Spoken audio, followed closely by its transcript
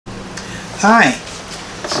Hi,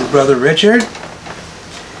 this is Brother Richard,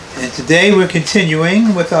 and today we're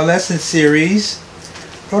continuing with our lesson series,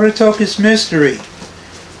 Prototokos Mystery.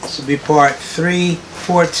 This will be part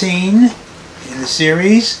 314 in the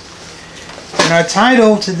series, and our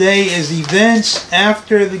title today is Events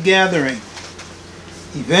After the Gathering.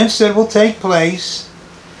 Events that will take place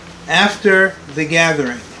after the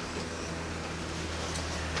gathering.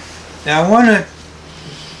 Now I want to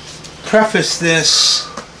preface this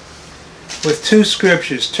with two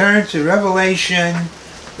scriptures. Turn to Revelation,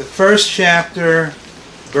 the first chapter,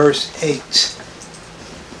 verse 8.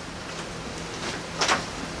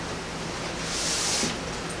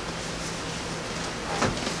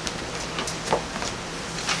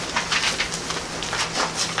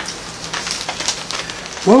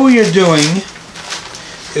 What we are doing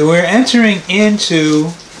is we're entering into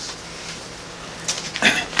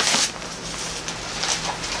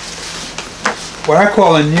what I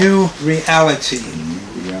call a new reality.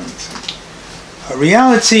 A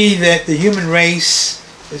reality that the human race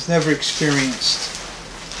has never experienced.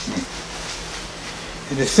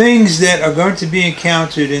 And the things that are going to be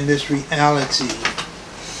encountered in this reality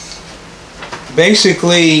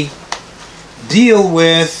basically deal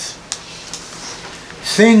with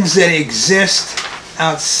things that exist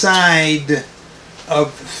outside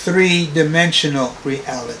of three-dimensional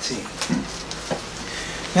reality.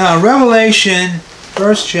 Now in Revelation,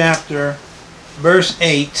 first chapter, verse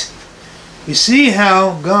 8, we see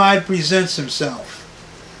how God presents himself.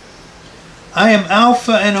 I am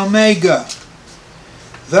Alpha and Omega,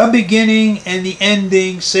 the beginning and the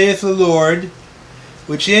ending, saith the Lord,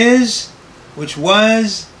 which is, which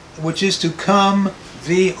was, which is to come,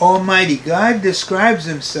 the Almighty. God describes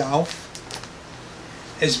himself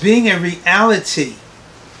as being a reality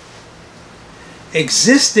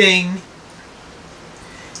existing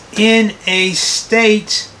in a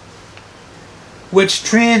state which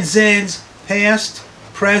transcends past,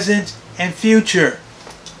 present, and future.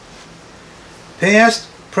 Past,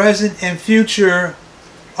 present, and future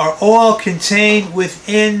are all contained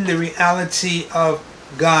within the reality of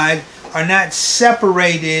God, are not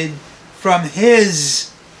separated from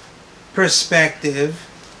his perspective,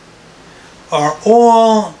 are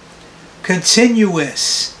all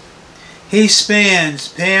continuous. He spans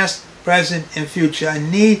past, present, and future. I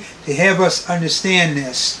need to have us understand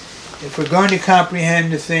this if we're going to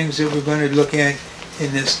comprehend the things that we're going to look at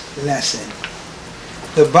in this lesson.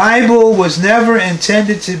 The Bible was never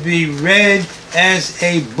intended to be read as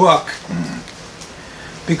a book,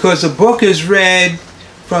 because a book is read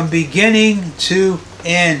from beginning to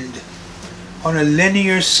end on a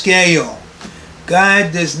linear scale.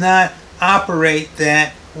 God does not operate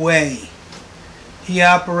that way. He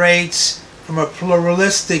operates from a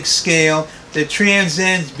pluralistic scale that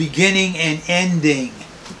transcends beginning and ending.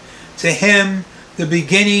 To him, the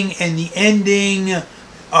beginning and the ending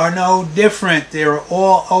are no different. They are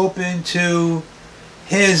all open to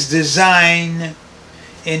his design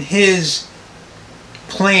and his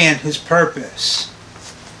plan, his purpose.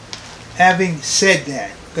 Having said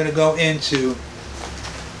that, I'm going to go into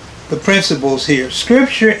the principles here.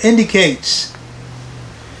 Scripture indicates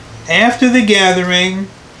after the gathering,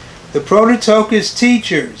 the Prototokos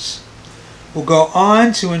teachers will go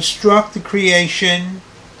on to instruct the creation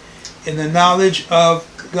in the knowledge of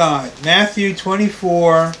God. Matthew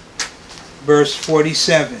 24, verse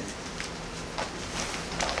 47.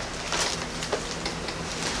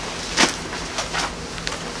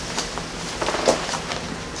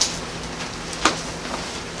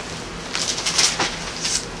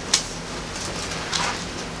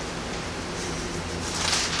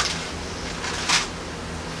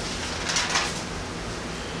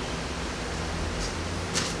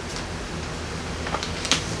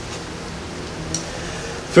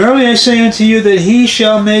 Verily I say unto you that he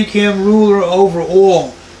shall make him ruler over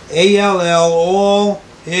all, A-L-L, all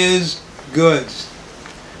his goods.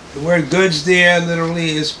 The word goods there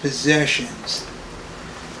literally is possessions.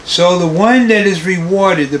 So the one that is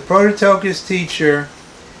rewarded, the Prototokos teacher,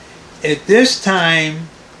 at this time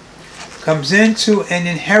comes into an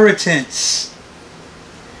inheritance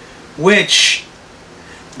which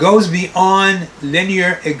goes beyond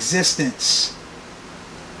linear existence,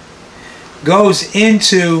 goes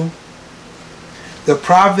into the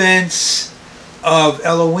province of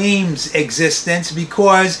Elohim's existence,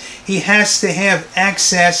 because he has to have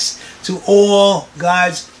access to all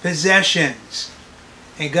God's possessions.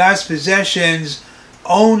 And God's possessions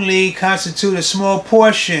only constitute a small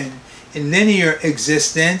portion in linear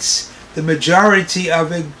existence. The majority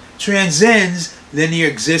of it transcends linear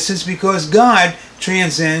existence because God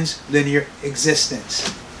transcends linear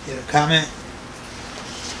existence. You have a comment?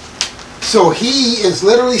 So he is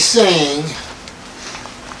literally saying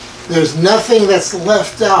there's nothing that's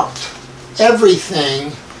left out.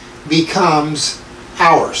 Everything becomes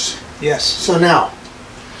ours. Yes. So now,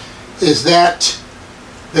 is that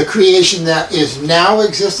the creation that is now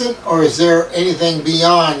existent, or is there anything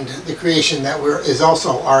beyond the creation that is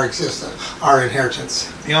also our existence, our inheritance?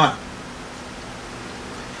 Beyond.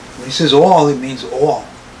 When he says all, it means all.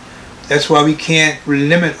 That's why we can't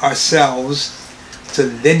limit ourselves to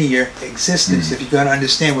linear existence. If you're going to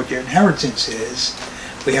understand what your inheritance is,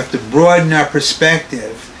 we have to broaden our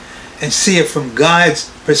perspective and see it from God's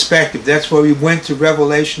perspective. That's why we went to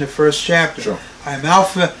Revelation, the first chapter. Sure. I'm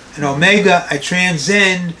Alpha and Omega. I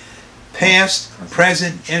transcend past,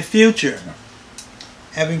 present, and future. Yeah.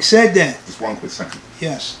 Having said that, Just one quick second.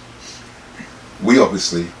 yes, We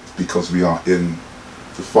obviously, because we are in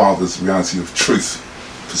the Father's reality of truth,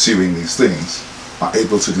 pursuing these things, are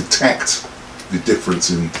able to detect the difference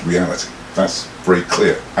in reality. That's very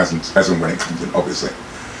clear, as and when it comes in, obviously.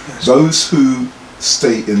 yes. Those who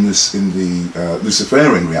stay in the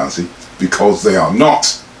Luciferian reality, because they are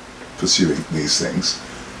not pursuing these things,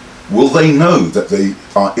 will they know that they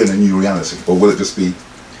are in a new reality, or will it just be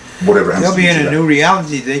whatever happens? They'll be in to a them? new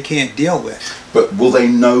reality they can't deal with. But will they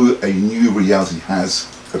know a new reality has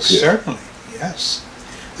appeared? Certainly, yes.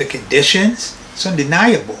 The conditions, it's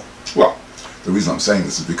undeniable. Well, the reason I'm saying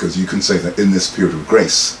this is because you can say that in this period of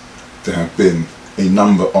grace, there have been a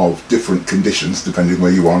number of different conditions, depending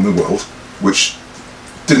where you are in the world, which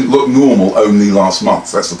didn't look normal only last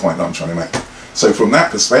month. That's the point that I'm trying to make. So from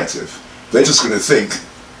that perspective, they're just going to think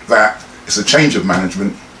that it's a change of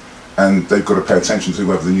management and they've got to pay attention to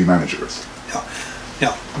whoever the new manager is.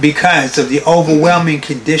 No, because of the overwhelming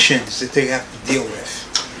conditions that they have to deal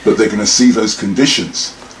with. But they're going to see those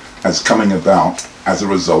conditions as coming about as a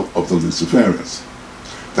result of the Luciferians.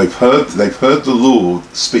 They've heard the Lord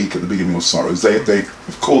speak at the beginning of sorrows. They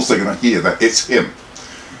of course they're going to hear that it's him.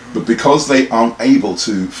 But because they aren't able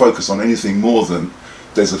to focus on anything more than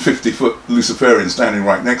there's a 50-foot Luciferian standing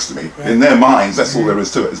right next to me, right. In their minds, that's all there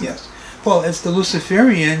is to it, isn't Yes. Well, it's the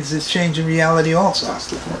Luciferians that's changing reality also. That's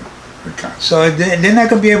the point. Okay. So they're not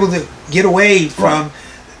going to be able to get away from Right.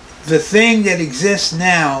 the thing that exists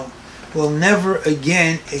now will never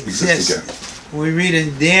again exist. again. When we read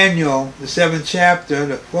in Daniel, the 7th chapter,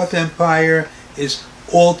 the fourth empire is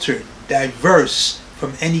altered, diverse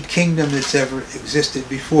from any kingdom that's ever existed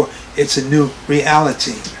before. It's a new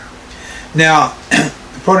reality. Now, the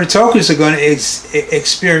Prototokos are going to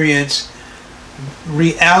experience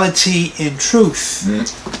reality in truth.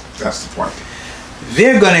 That's the point.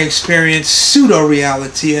 They're going to experience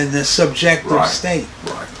pseudo-reality in the subjective Right. state.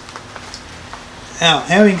 Right. Now,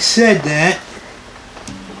 having said that,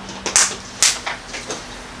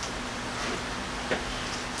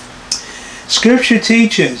 Scripture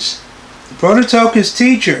teaches the Prototokos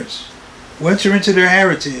teachers who enter into their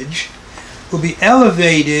heritage will be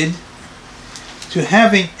elevated to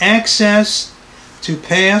having access to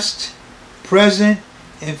past, present,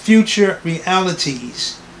 and future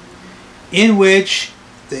realities, in which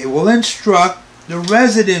they will instruct the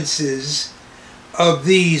residences of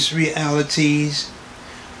these realities,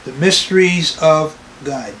 the mysteries of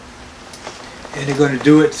God. And they're going to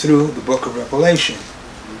do it through the book of Revelation.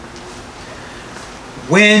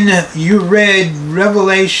 When you read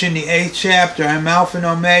Revelation, the 8th chapter, I'm Alpha and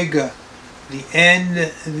Omega, the end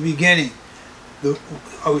and the beginning,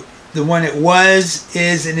 the one that was,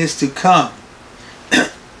 is, and is to come.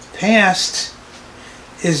 Past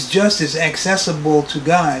is just as accessible to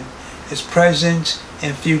God as present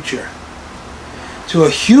and future. To a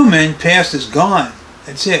human, past is gone.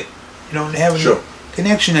 That's it. You don't have any Sure.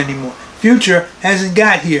 connection anymore. Future hasn't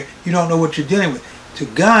got here. You don't know what you're dealing with. To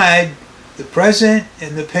God, the present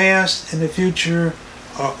and the past and the future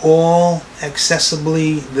are all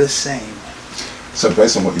accessibly the same. So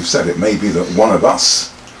based on what you've said, it may be that one of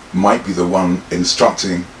us might be the one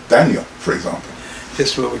instructing Daniel, for example.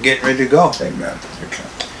 Just where we're getting ready to go. Amen. Okay.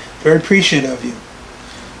 Very appreciative of you.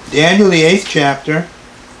 Daniel, the 8th chapter,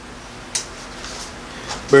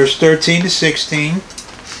 verse 13 to 16.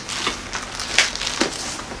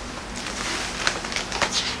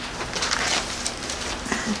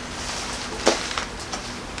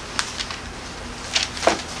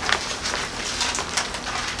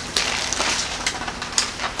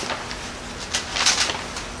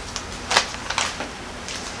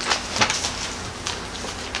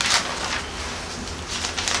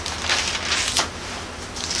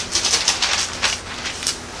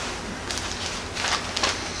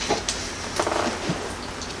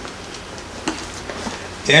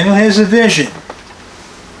 Daniel has a vision.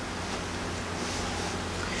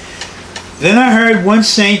 Then I heard one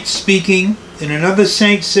saint speaking, and another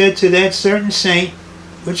saint said to that certain saint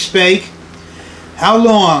which spake, How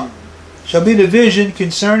long shall be the vision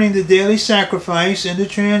concerning the daily sacrifice and the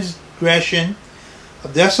transgression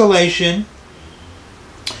of desolation,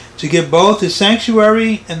 to get both the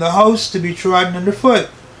sanctuary and the host to be trodden underfoot?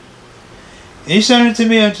 And he said unto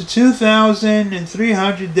me, Unto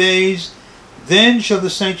 2,300 days, then shall the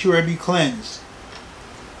sanctuary be cleansed.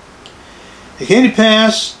 It came to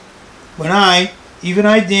pass, when I, even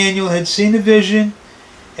I Daniel, had seen the vision,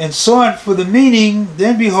 and sought for the meaning,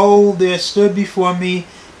 then behold, there stood before me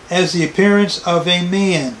as the appearance of a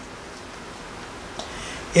man.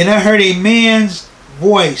 And I heard a man's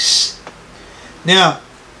voice. Now,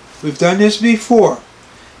 we've done this before.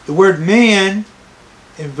 The word man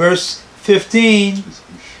in verse 15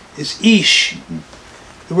 is ish.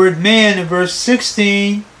 The word man in verse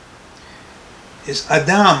 16 is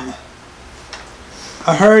Adam.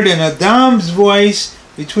 I heard an Adam's voice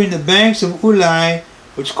between the banks of Ulai,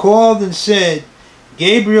 which called and said,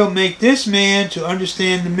 Gabriel, make this man to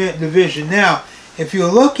understand the vision. Now, if you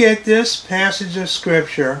look at this passage of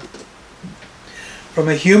Scripture from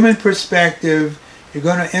a human perspective, you're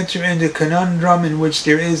going to enter into a conundrum in which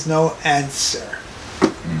there is no answer.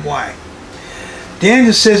 Why?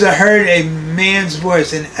 Daniel says, I heard a man's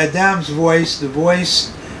voice, and Adam's voice. The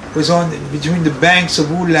voice was between the banks of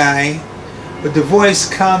Ulai, but the voice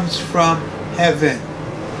comes from heaven.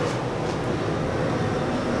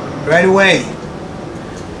 Right away,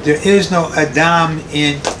 there is no Adam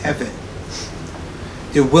in heaven.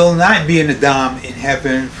 There will not be an Adam in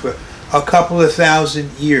heaven for a couple of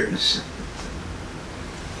thousand years.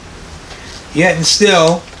 Yet and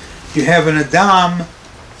still, you have an Adam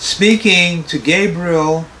speaking to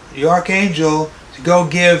Gabriel, the archangel, to go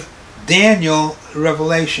give Daniel a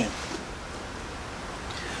revelation.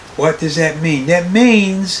 What does that mean? That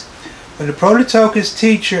means when the Prototokos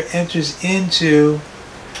teacher enters into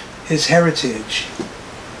his heritage,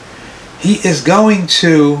 he is going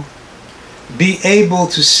to be able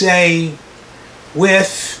to say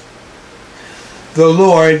with the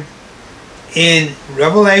Lord in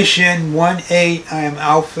Revelation 1:8, I am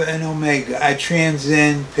Alpha and Omega. I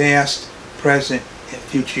transcend past, present, and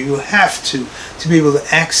future. You have to be able to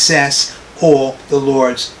access all the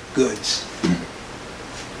Lord's goods.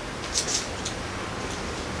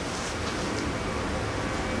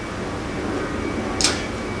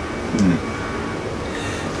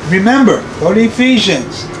 Remember, go to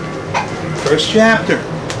Ephesians, first chapter.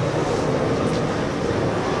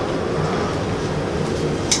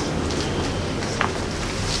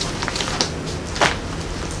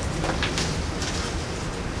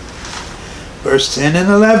 Verse 10 and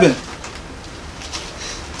 11.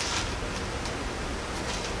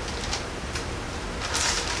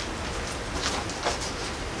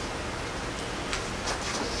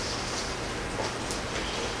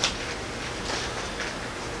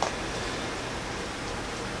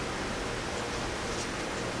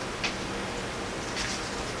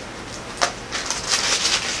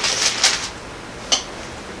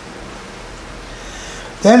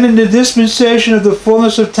 That in the dispensation of the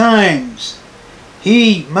fullness of times,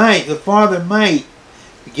 he might, the Father might,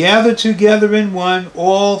 gather together in one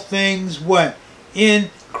all things, what?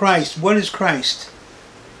 In Christ. What is Christ?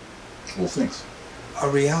 All things. A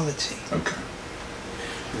reality. Okay.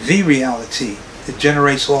 The reality that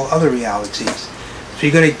generates all other realities. So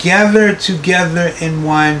you're going to gather together in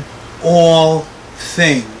one all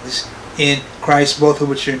things in Christ, both of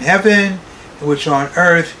which are in heaven and which are on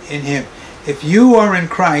earth in Him. If you are in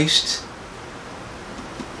Christ,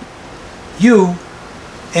 you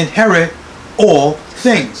inherit all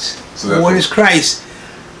things. So what is Christ?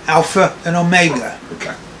 Alpha and Omega.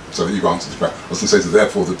 Okay. So you've answered the question. I was going to say, so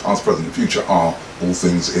therefore the past, present, and future are all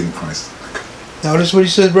things in Christ. Okay. Notice what he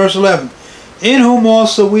says, verse 11. In whom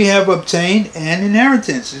also we have obtained an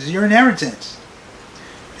inheritance. This is your inheritance.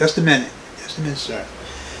 Just a minute. Just a minute, sir.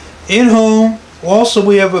 In whom also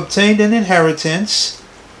we have obtained an inheritance,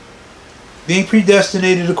 being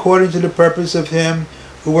predestinated according to the purpose of Him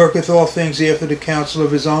who worketh all things after the counsel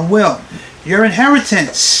of His own will. Your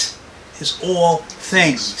inheritance is all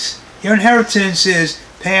things. Your inheritance is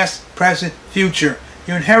past, present, future.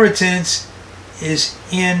 Your inheritance is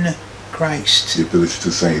in Christ. The ability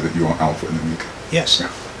to say that you are Alpha and Omega. Yes,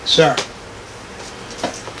 sir.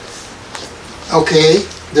 Okay,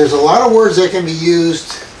 there's a lot of words that can be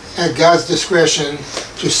used at God's discretion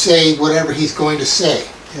to say whatever He's going to say.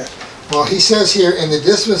 Yes. Well, he says here, in the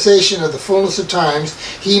dispensation of the fullness of times,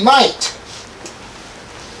 he might.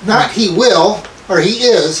 Not he will, or he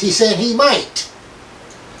is. He's saying he might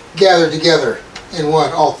gather together in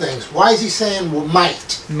one, all things. Why is he saying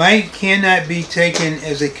might? Might cannot be taken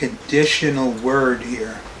as a conditional word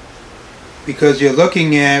here, because you're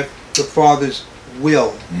looking at the Father's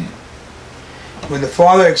will. When the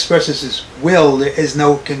Father expresses his will, there is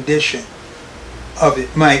no condition of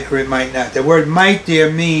it might or it might not. The word might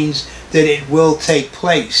there means that it will take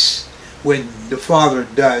place when the Father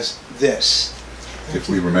does this. If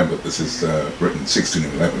we remember, this is written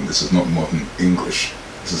 1611. This is not modern English.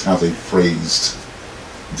 This is how they phrased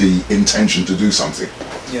the intention to do something.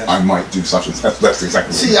 Yes. I might do such and such. That's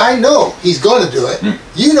exactly. See, I know he's going to do it.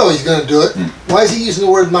 You know he's going to do it. Why is he using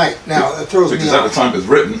the word might? Now, it throws me off. Because at the time it was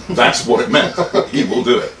written, that's what it meant. He will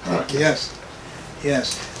do it. All right. Yes.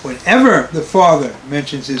 Yes. Whenever the Father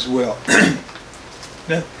mentions his will,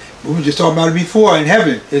 we were just talking about it before, in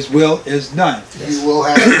heaven, his will is done. You will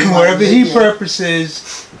have it. Whatever he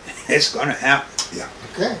purposes, it's going to happen. Yeah.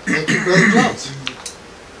 Okay, thank you, Brother Jones.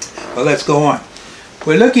 Well, let's go on.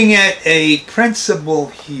 We're looking at a principle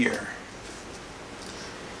here.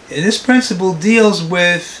 And this principle deals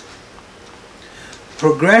with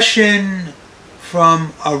progression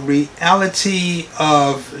from a reality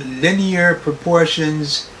of linear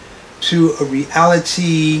proportions to a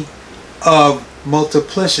reality of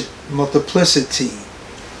multiplicity,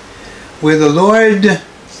 where the Lord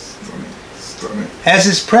has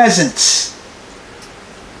his presence.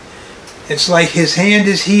 It's like his hand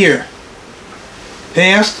is here.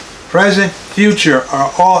 Past, present, future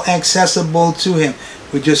are all accessible to him.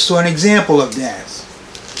 We just saw an example of that.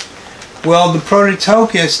 Well, the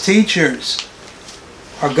Prototokos teachers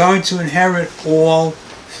are going to inherit all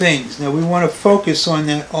things. Now we want to focus on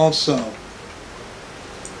that also.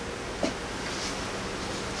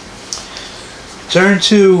 Turn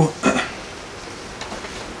to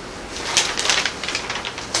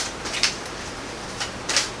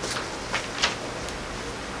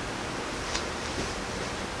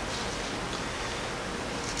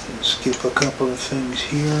skip a couple of things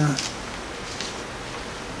here.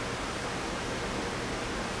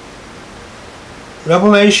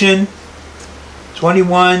 Revelation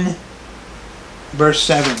 21 verse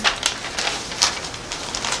 7.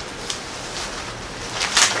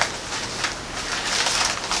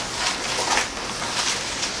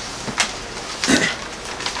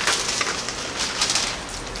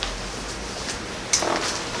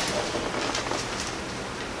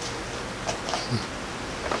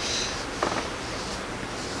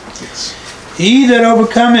 He that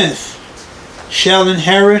overcometh shall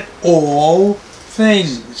inherit all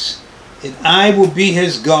things, and I will be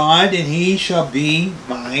his God, and he shall be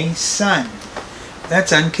my son.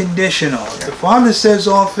 That's unconditional. If the Father says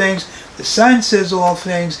all things, the Son says all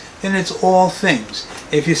things, then it's all things.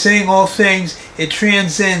 If you're saying all things, it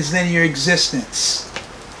transcends then your existence.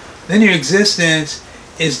 Then your existence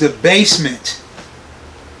is the basement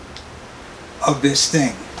of this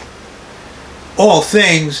thing. All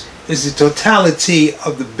things is the totality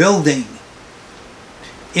of the building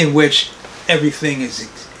in which everything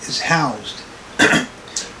is housed.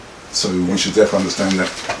 So we should therefore understand that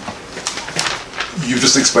you've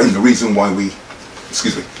just explained the reason why you've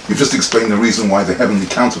just explained the reason why the heavenly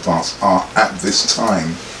counterparts are at this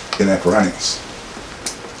time in their perennials.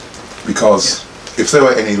 Because if they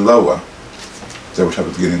were any lower, they would have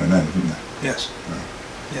a beginning and an end, wouldn't they? Yes.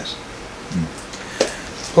 Yes.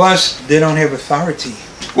 Plus, they don't have authority.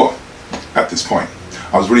 Well, at this point,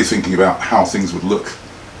 I was really thinking about how things would look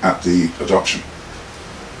at the adoption.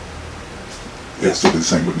 It'd still be the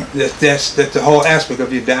same, wouldn't it? That's the whole aspect of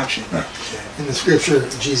the adoption. Yeah. In the scripture,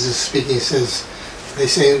 Jesus speaking says, they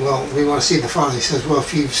say, well, we want to see the Father. He says, well,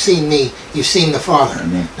 if you've seen me, you've seen the Father.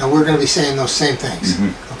 Amen. Now we're going to be saying those same things.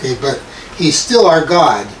 Mm-hmm. Okay, but he's still our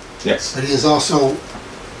God. Yes. But he is also,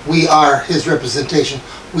 we are his representation.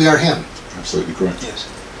 We are him. Absolutely correct. Yes.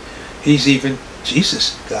 He's even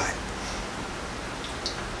Jesus, God.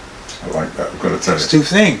 I like that. I've got to tell It's you. two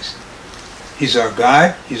things. He's our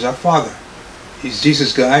God. He's our Father. He's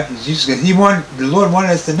Jesus' God. He's Jesus' God. The Lord wanted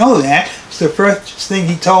us to know that. It's the first thing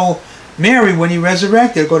he told Mary when he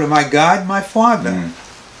resurrected. Go to my God, my Father.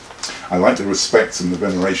 I like the respect and the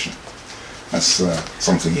veneration. That's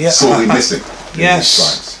something Yeah, sorely missing. Yes. In these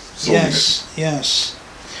times. Sorely missing. Yes.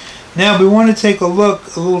 Now we want to take a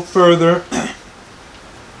look a little further.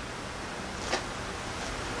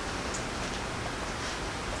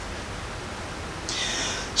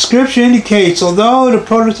 Scripture indicates, although the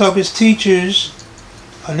Prototokos teachers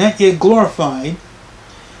are not yet glorified,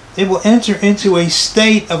 they will enter into a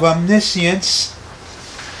state of omniscience,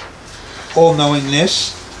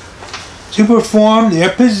 all-knowingness, to perform their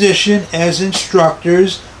position as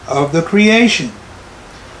instructors of the creation,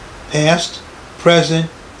 past, present,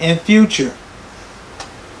 and future.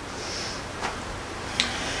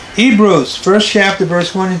 Hebrews, first chapter,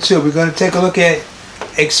 verse 1 and 2. We're going to take a look at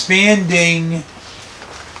expanding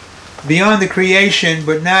beyond the creation,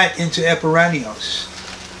 but not into Eperanios.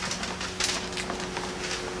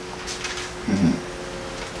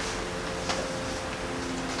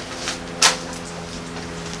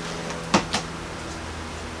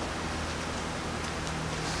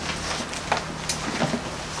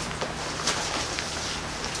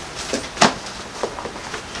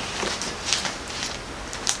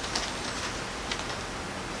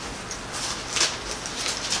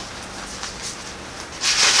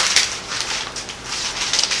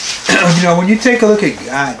 You know, when you take a look at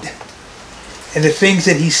God and the things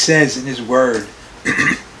that He says in His Word,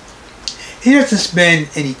 He doesn't spend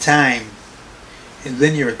any time in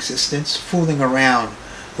linear existence fooling around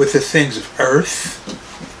with the things of earth.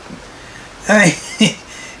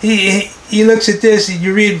 He looks at this, and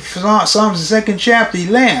you read Psalms, the 2nd chapter, he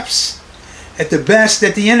laughs at the best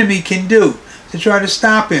that the enemy can do to try to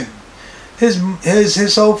stop him.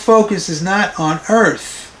 His whole focus is not on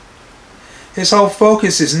earth. His whole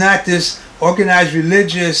focus is not this organized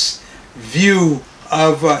religious view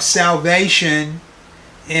of salvation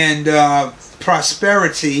and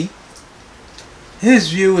prosperity. His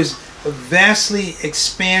view is vastly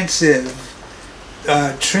expansive,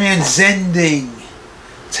 transcending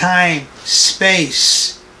time,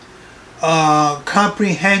 space,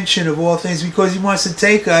 comprehension of all things, because he wants to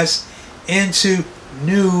take us into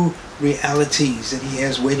new realities that he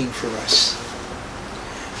has waiting for us.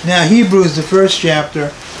 Now, Hebrews, the first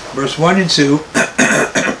chapter, verse 1 and 2.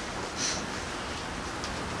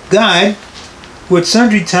 God, who at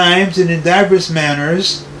sundry times and in divers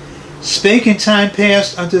manners spake in time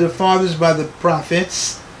past unto the fathers by the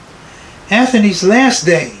prophets, hath in these last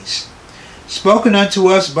days spoken unto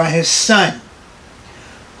us by his Son,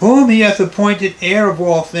 whom he hath appointed heir of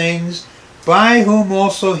all things, by whom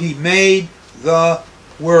also he made the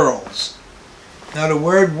worlds. Now the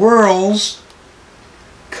word worlds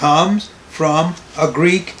comes from a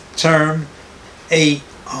Greek term, aeon.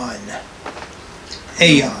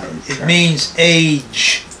 Aeon. It means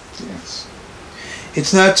age. Yes.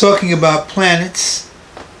 It's not talking about planets.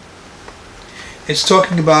 It's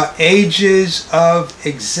talking about ages of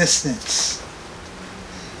existence.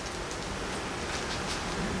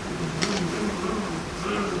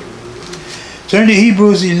 Turn to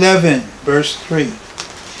Hebrews 11, verse 3.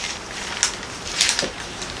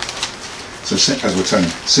 So as we're saying,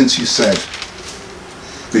 since you said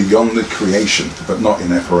beyond the creation, but not in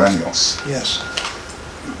Eperanios, Yes.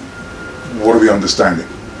 what are we understanding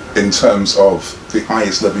in terms of the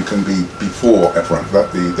highest level you can be before Eperanios,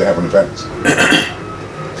 that the heaven of heavens?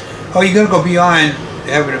 Oh, you're going to go beyond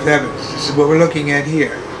the heaven of heavens. This is what we're looking at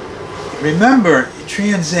here. Remember,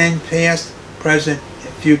 transcend past, present,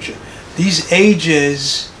 and future. These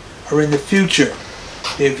ages are in the future.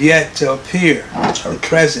 They've yet to appear in the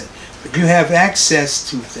present. But you have access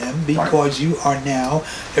to them because you are now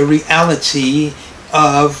a reality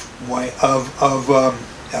of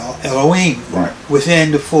Elohim,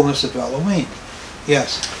 within the fullness of Elohim.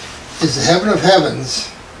 Yes. Is the heaven of heavens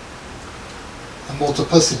a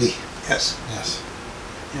multiplicity? Yes. Yes.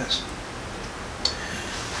 Yes.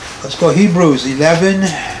 Let's go Hebrews 11,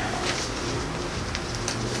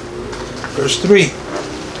 verse 3.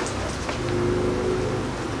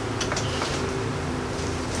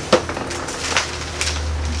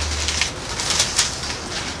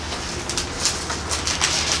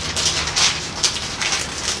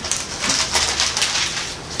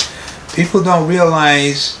 People don't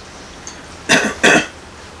realize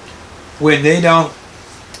when they don't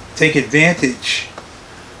take advantage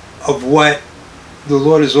of what the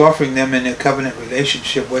Lord is offering them in their covenant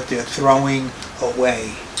relationship, what they're throwing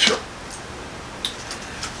away. Sure.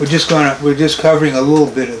 We're just covering a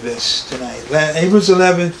little bit of this tonight. Hebrews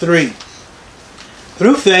 11:3.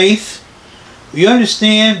 Through faith, we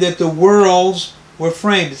understand that the worlds were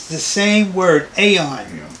framed. It's the same word,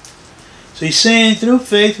 aeon. Yeah. So he's saying, through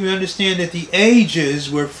faith we understand that the ages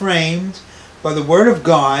were framed by the word of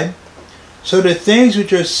God, so that things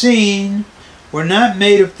which are seen were not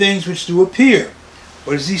made of things which do appear.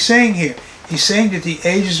 What is he saying here? He's saying that the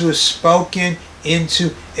ages were spoken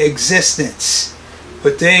into existence,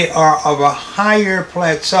 but they are of a higher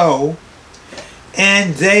plateau,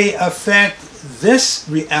 and they affect this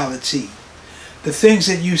reality. The things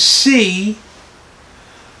that you see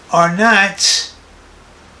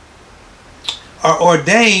are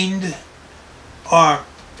ordained, are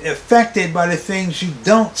affected by the things you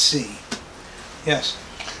don't see. Yes.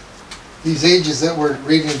 These ages that we're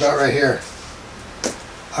reading about right here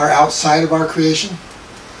are outside of our creation?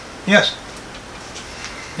 Yes.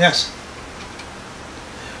 Yes.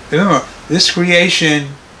 Remember, this creation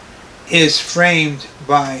is framed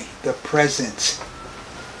by the present.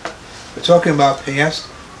 We're talking about past,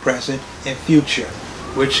 present, and future,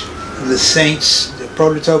 which the saints, the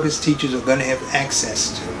Prototokos teachers, are going to have access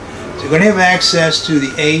to. So you're going to have access to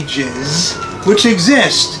the ages which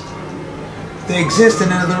exist. They exist in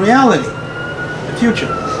another reality, the future.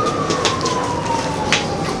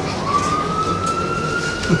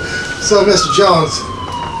 So, Mr. Jones,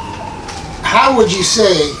 how would you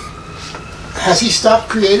say, has he stopped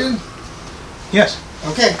creating? Yes.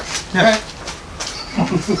 Okay. Yeah. All right.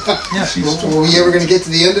 Yes. Were we ever going to get to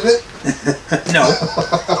the end of it? No.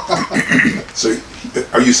 So,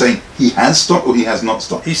 are you saying he has stopped or he has not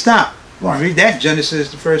stopped? He stopped. Right. Read that,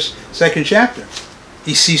 Genesis, the second chapter.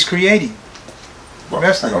 He ceased creating. Well,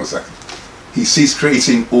 hang on a second. He ceased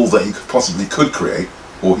creating all that he possibly could create,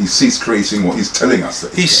 or he ceased creating what he's telling us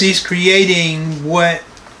that He ceased creating what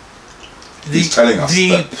he's telling us the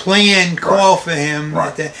that, plan called for him.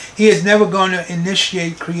 Right. That he is never going to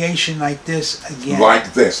initiate creation like this again.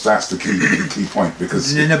 like this. That's the key point,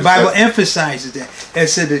 because And the Bible emphasizes that. It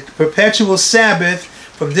said the perpetual Sabbath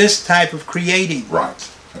from this type of creating. Right.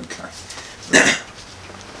 Okay.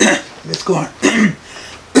 Let's go on.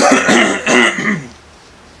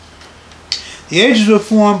 The ages were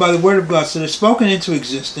formed by the word of God, so they're spoken into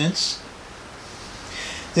existence.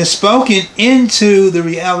 They're spoken into the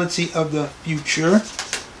reality of the future.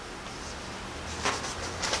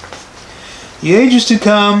 The ages to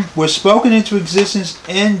come were spoken into existence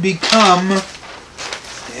and become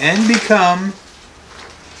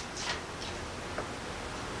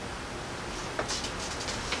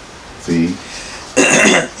The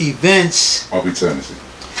events of eternity.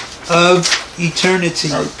 of eternity.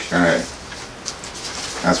 Okay.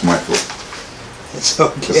 That's my fault. It's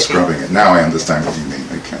okay. Just scrubbing it. Now I understand what you mean.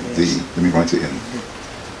 Okay. Let me write it in.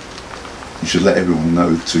 You should let everyone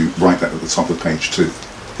know to write that at the top of page 2.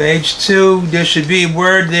 Page 2, there should be a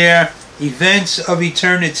word there, events of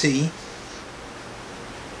eternity.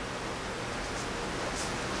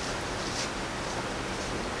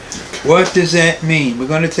 Okay. What does that mean? We're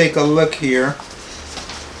going to take a look here.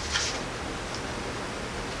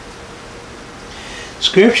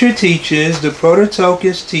 Scripture teaches the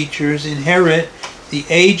Prototokos teachers inherit the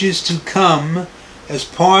ages to come as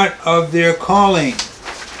part of their calling.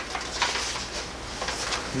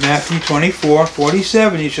 Matthew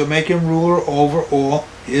 24:47, he shall make him ruler over all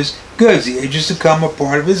his goods. The ages to come are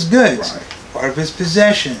part of his goods, Right. part of his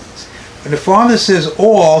possessions. When the Father says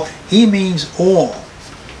all, he means all.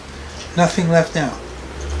 Nothing left out.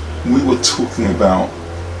 We were talking about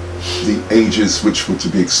the ages which were to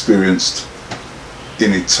be experienced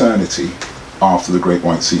in eternity after the Great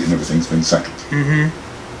White Sea and everything's been settled.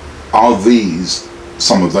 Mm-hmm. Are these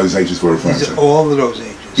some of those ages we're referring These are to? all of those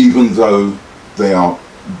ages. Even though they are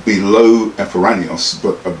below Eperanios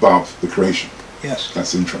but above the creation. Yes.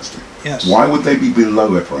 That's interesting. Yes. Why would they be below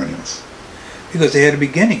Eperanios? Because they had a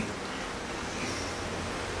beginning.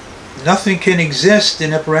 Nothing can exist in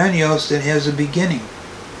Eperanios that has a beginning.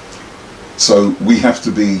 So we have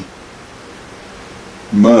to be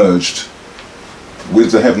merged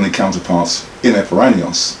with the heavenly counterparts in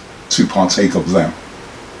Eperanios to partake of them.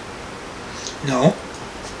 No.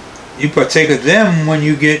 You partake of them when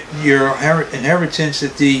you get your inheritance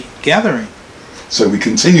at the gathering. So we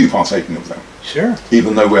continue partaking of them, Sure.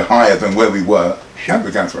 even though we're higher than where we were Sure. at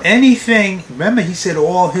the gathering. Anything, remember he said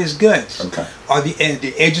all his goods. Okay. Are the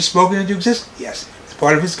ages spoken into existence? Yes. It's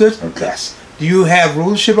part of his goods? Okay. Yes. Do you have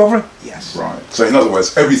rulership over it? Yes. Right. So in other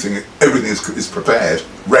words, everything is prepared,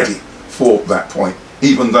 ready for that point,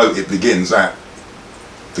 even though it begins at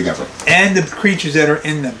the gathering. And the creatures that are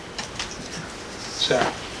in them. So,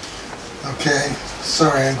 Okay,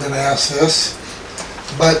 sorry, I'm going to ask this.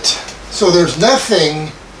 But, so there's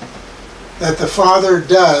nothing that the Father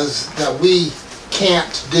does that we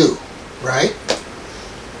can't do, right?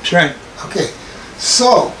 that's right. Okay,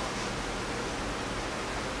 so,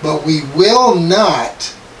 but we will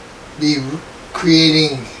not be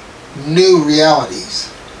creating new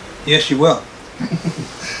realities. Yes, you will.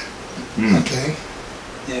 Okay?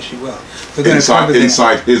 Yes, you will. We're going to cover that.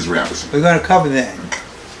 Inside his reality. We're going to cover that.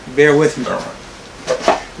 Bear with me. All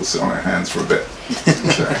right. We'll sit on our hands for a bit.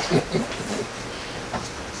 Okay.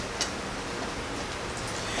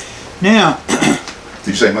 Now, Did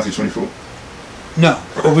you say Matthew 24? no,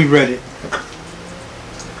 but we read it.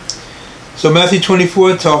 So Matthew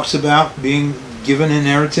 24 talks about being given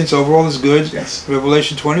inheritance over all his goods. Yes.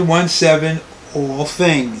 Revelation 21:7, all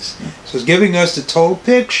things. So it's giving us the total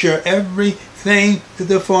picture, everything that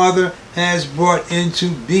the Father has brought into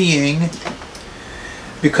being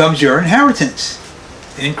becomes your inheritance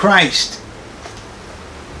in Christ.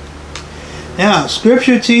 Now,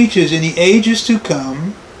 Scripture teaches in the ages to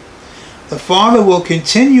come, the Father will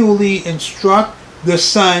continually instruct the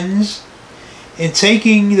sons in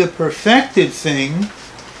taking the perfected thing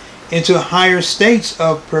into higher states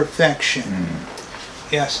of perfection.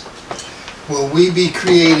 Yes? Will we be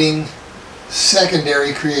creating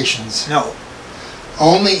secondary creations? No.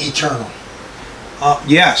 Only eternal.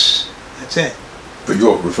 Yes. That's it. But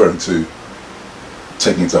you're referring to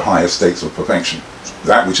taking it to higher states of perfection.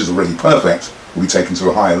 That which is already perfect will be taken to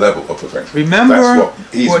a higher level of perfection. Remember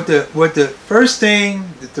That's what the first thing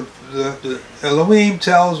that the Elohim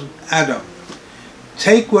tells Adam: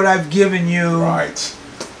 take what I've given you, right,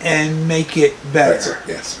 and make it better.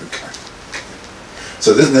 Yes, okay.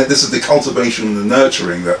 So this is the cultivation and the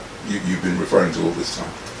nurturing that you've been referring to all this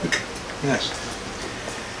time. Okay. Yes.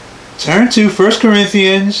 Turn to 1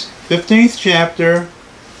 Corinthians 15th chapter,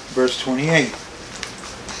 verse 28.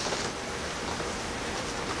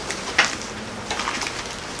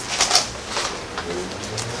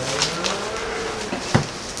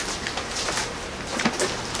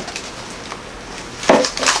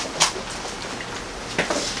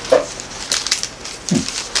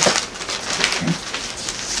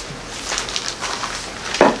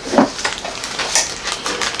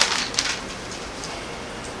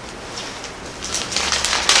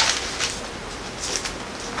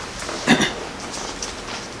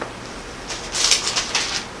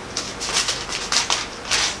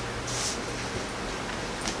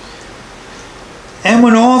 And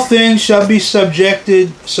when all things shall be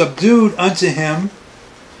subdued unto him,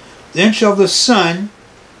 then shall the Son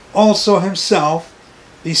also himself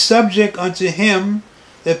be subject unto him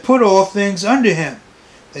that put all things under him,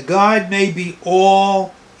 that God may be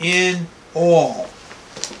all in all.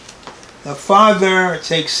 The Father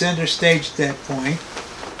takes center stage at that point,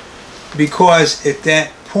 because at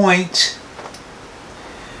that point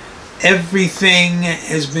everything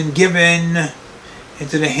has been given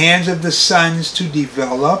into the hands of the sons to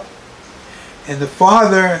develop, and the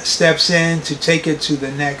Father steps in to take it to the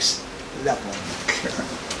next level.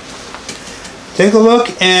 Take a look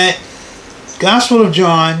at Gospel of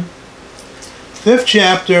John, 5th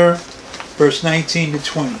chapter, verse 19 to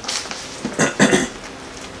 20.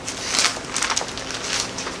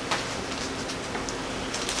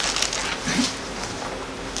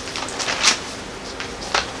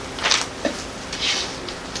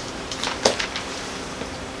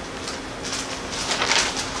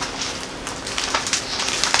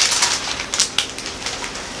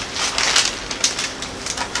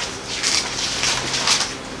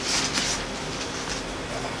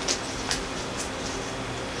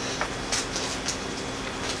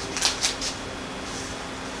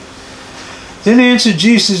 Then answered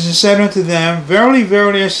Jesus and said unto them, Verily,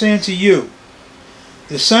 verily, I say unto you,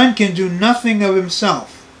 the Son can do nothing of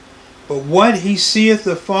himself, but what he seeth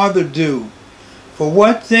the Father do. For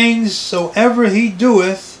what things soever he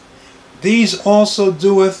doeth, these also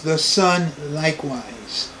doeth the Son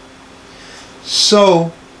likewise.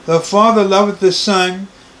 So the Father loveth the Son,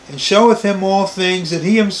 and showeth him all things that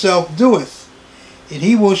he himself doeth, and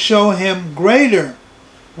he will show him greater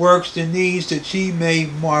works than these, that ye may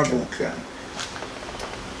marvel. Okay.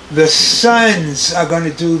 The sons are going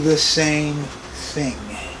to do the same thing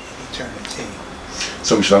in eternity.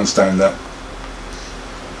 So we should understand that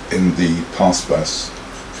in the past verse,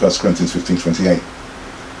 1 Corinthians 15:28,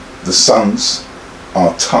 the sons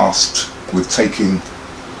are tasked with taking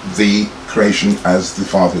the creation as the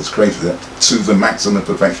Father has created it to the maximum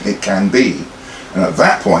perfection it can be. And at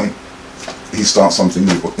that point, he starts something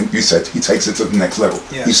new. You said he takes it to the next level.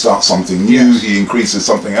 Yes. He starts something new, Yes. he increases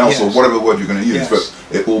something else, Yes. or whatever word you're going to use, Yes. but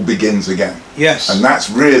it all begins again. Yes. And that's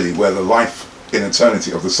really where the life in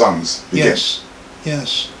eternity of the sons begins.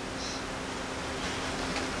 Yes.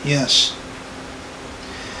 Yes. Yes.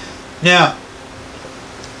 Now,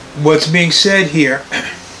 what's being said here,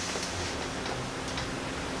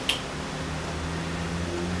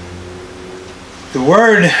 the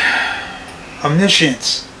word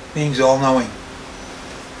omniscience means all-knowing.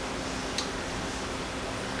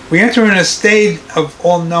 We enter in a state of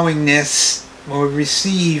all-knowingness when we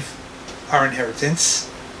receive our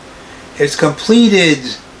inheritance. It's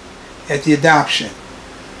completed at the adoption.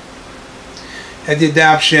 At the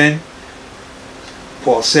adoption,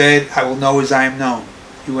 Paul said, I will know as I am known.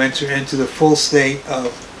 You enter into the full state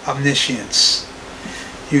of omniscience.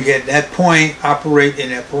 You at that point operate in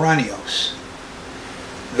eperanios.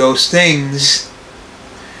 Those things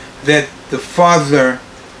that the Father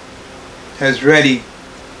has ready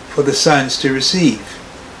for the sons to receive.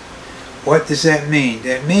 What does that mean?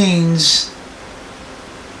 That means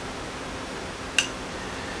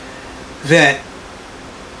that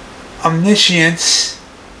omniscience,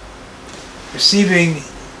 receiving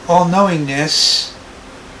all-knowingness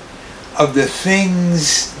of the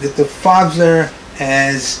things that the Father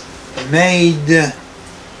has made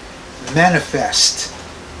manifest,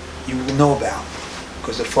 you will know about,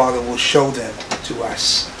 because the Father will show them to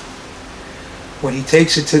us. When he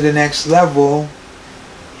takes it to the next level,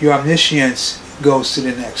 your omniscience goes to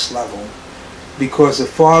the next level, because the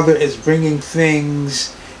Father is bringing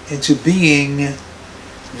things into being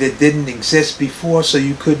that didn't exist before, so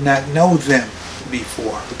you could not know them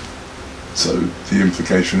before. So the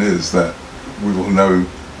implication is that we will know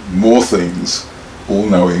more things,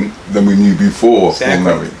 all-knowing, than we knew before,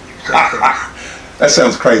 Exactly. all-knowing. That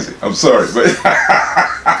sounds crazy. I'm sorry, but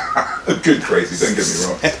good crazy, don't get me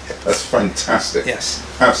wrong. That's fantastic. Yes.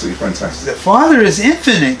 Absolutely fantastic. The Father is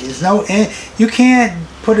infinite. There's no end. You can't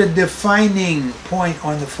put a defining point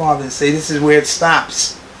on the Father and say this is where it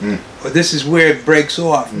stops, or this is where it breaks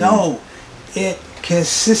off. No, it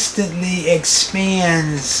consistently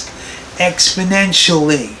expands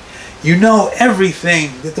exponentially. You know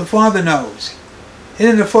everything that the Father knows. And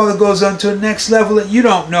then the Father goes on to the next level that you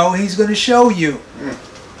don't know. He's going to show you.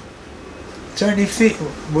 Turn your feet.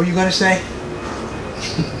 What are you going to say?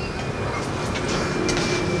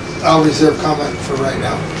 I'll reserve comment for right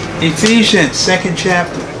now. Ephesians, 2nd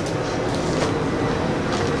chapter.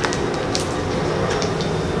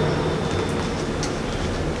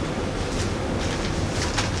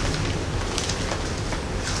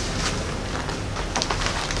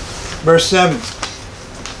 Verse 7.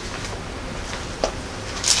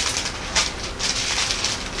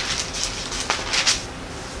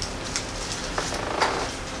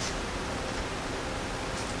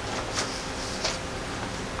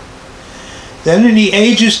 That in the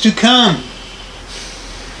ages to come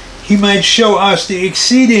he might show us the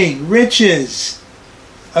exceeding riches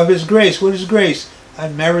of his grace. What is grace?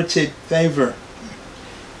 Unmerited favor.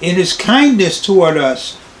 In his kindness toward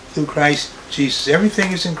us through Christ Jesus.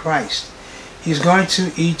 Everything is in Christ. He's going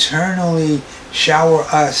to eternally shower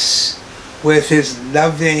us with his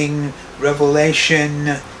loving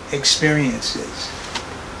revelation experiences.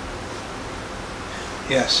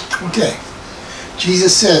 Yes. Okay.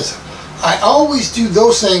 Jesus says, I always do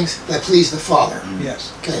those things that please the Father.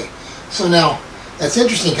 Yes. Okay. So now, that's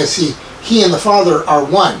interesting because see, he and the Father are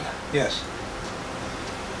one. Yes.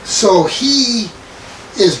 So he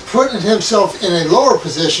is putting himself in a lower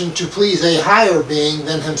position to please a higher being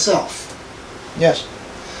than himself. Yes.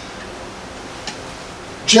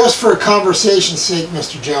 Just for conversation's sake,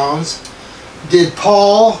 Mr. Jones, did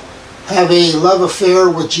Paul have a love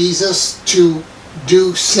affair with Jesus to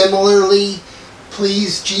do similarly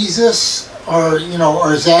please Jesus, or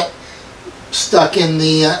or is that stuck in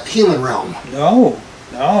the human realm? No,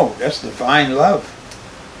 that's divine love.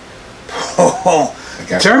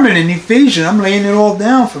 Okay. Determined in Ephesians, I'm laying it all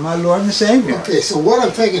down for my Lord and Savior. Okay, so what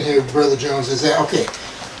I'm thinking here, Brother Jones, is that, okay,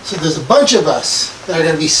 so there's a bunch of us that are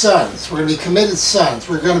going to be sons. We're going to be committed sons.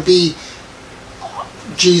 We're going to be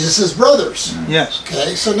Jesus' brothers. Yes.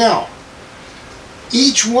 Okay, so now,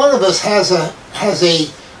 each one of us has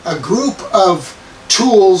a group of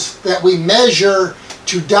tools that we measure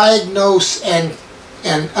to diagnose and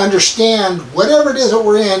understand whatever it is that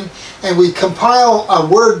we're in, and we compile a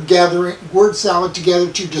word salad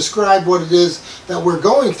together to describe what it is that we're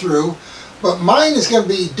going through. But mine is going to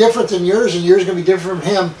be different than yours, and yours is going to be different from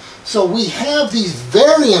him. So we have these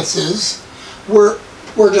variances. We're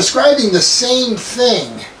describing the same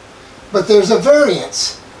thing, but there's a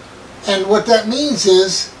variance. And what that means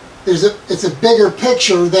is it's a bigger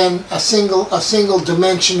picture than a single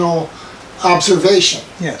dimensional observation.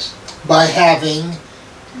 Yes. By having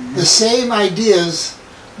the same ideas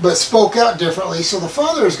but spoke out differently. So the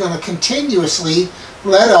Father is going to continuously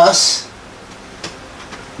let us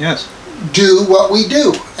Yes. do what we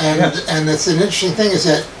do. And Yes. and it's an interesting thing is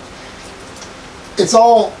that it's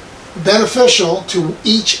all beneficial to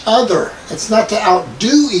each other. It's not to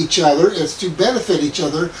outdo each other, it's to benefit each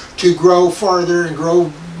other, to grow farther and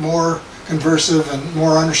grow more conversive and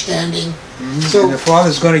more understanding. So And the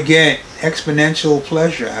Father's going to get exponential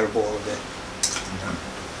pleasure out of all of it.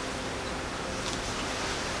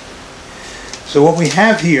 So what we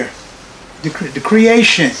have here, the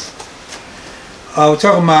creation. We're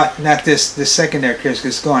talking about not this secondary creation,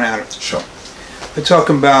 because it's going out of. Sure. We're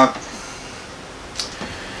talking about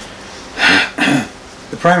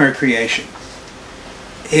the primary creation.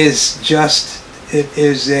 Is just it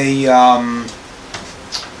is a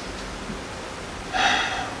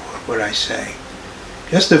what would I say?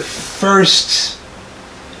 Just the first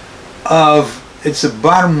of, it's the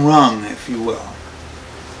bottom rung, if you will,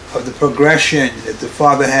 of the progression that the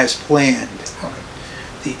Father has planned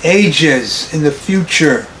the ages in the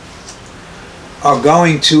future are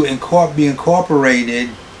going to be incorporated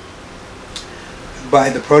by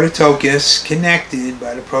the Prototokos, connected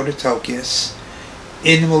by the Prototokos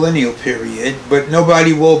in the millennial period, but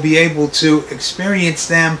nobody will be able to experience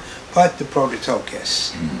them but the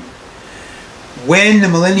Prototokos. When the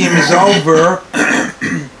millennium is over,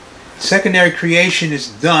 secondary creation is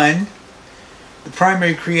done, the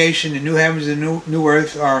primary creation, the new heavens and new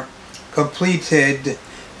earth are completed,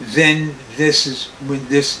 then this is when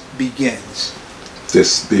this begins.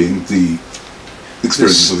 This being the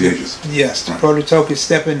experiences of the ages. Yes, the Right. Prototokos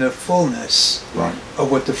step into fullness Right. of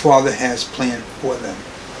what the Father has planned for them.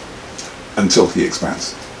 Until he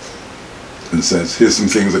expands and says, here's some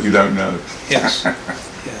things that you don't know. Yes,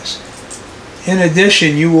 yes. In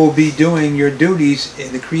addition, you will be doing your duties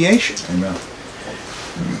in the creation Amen.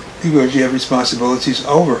 because you have responsibilities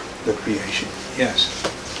over the creation. Yes.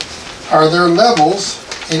 Are there levels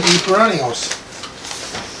in Eperanios?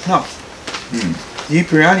 No. The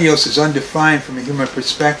Eperanios is undefined from a human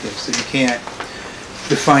perspective, so you can't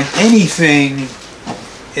define anything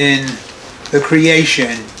in the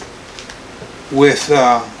creation with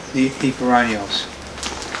the Eperanios.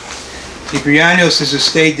 Eperanios is a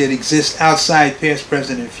state that exists outside past,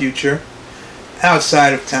 present, and future,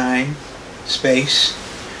 outside of time, space,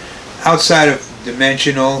 outside of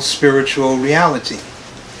dimensional, spiritual reality.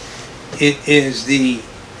 It is the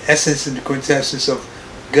essence and the quintessence of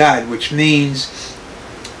God, which means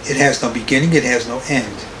it has no beginning, it has no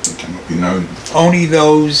end. It cannot be known. Only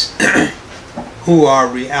those who are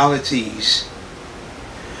realities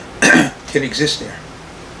can exist there,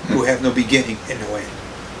 who have no beginning and no end.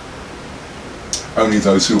 Only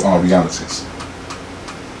those who are realities.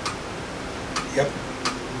 Yep.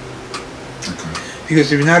 Okay.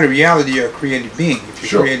 Because if you're not a reality, you're a created being. If you're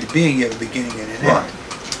Sure. a created being, you have a beginning and an end. Right.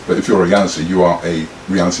 But if you're a reality, you are a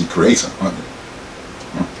reality creator, aren't you?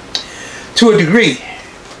 To a degree,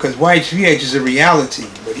 because YHVH is a reality,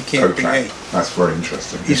 but he can't Okay. create. That's very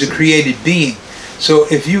interesting. He's a Yes, created being. So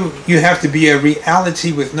if you have to be a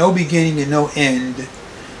reality with no beginning and no end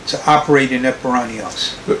to operate in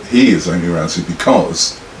Eperanios. But he is only reality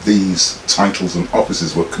because these titles and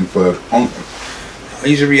offices were conferred on him.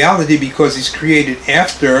 He's a reality because he's created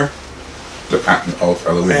after The pattern of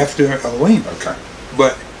Elohim. Elohim. Okay.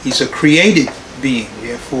 But he's a created being,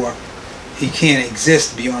 therefore he can't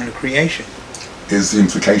exist beyond the creation. Is the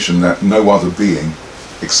implication that no other being,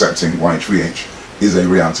 excepting YHVH, is a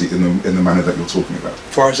reality in the manner that you're talking about? As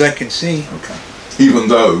far as I can see. Okay. Even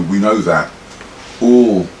though we know that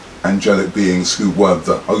all angelic beings who were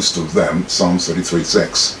the host of them, Psalms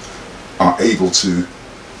 33:6, are able to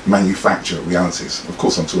manufacture realities. Of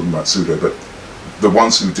course I'm talking about pseudo, but the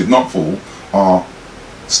ones who did not fall are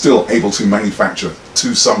still able to manufacture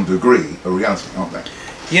to some degree a reality, aren't they?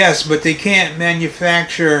 Yes, but they can't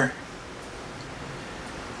manufacture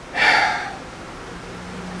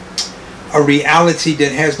a reality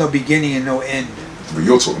that has no beginning and no end. But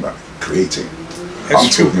you're talking about creating. That's I'm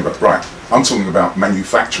true. talking about, right, I'm talking about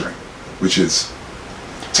manufacturing, which is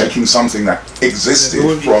taking something that existed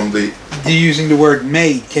from the... They're using the word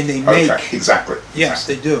made. Can they make? Okay, exactly. Yes,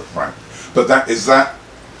 they do. Right. But is that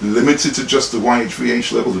limited to just the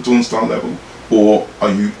YHVH level, the Dawn Star level? Or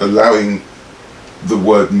are you allowing the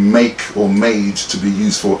word make or made to be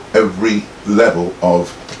used for every level of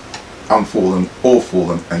unfallen or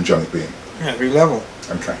fallen angelic being? Every level.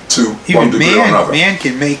 Okay. To one Even degree or another. man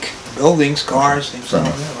can make buildings, cars, things Fair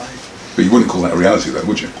like enough. that. But you wouldn't call that a reality though,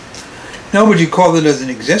 would you? No, but you call it as an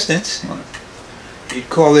existence. Right. You'd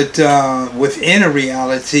call it within a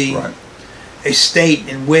reality, Right. a state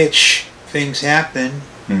in which things happen.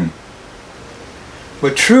 Hmm.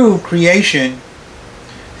 But true creation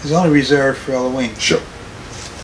is only reserved for Elohim. Sure.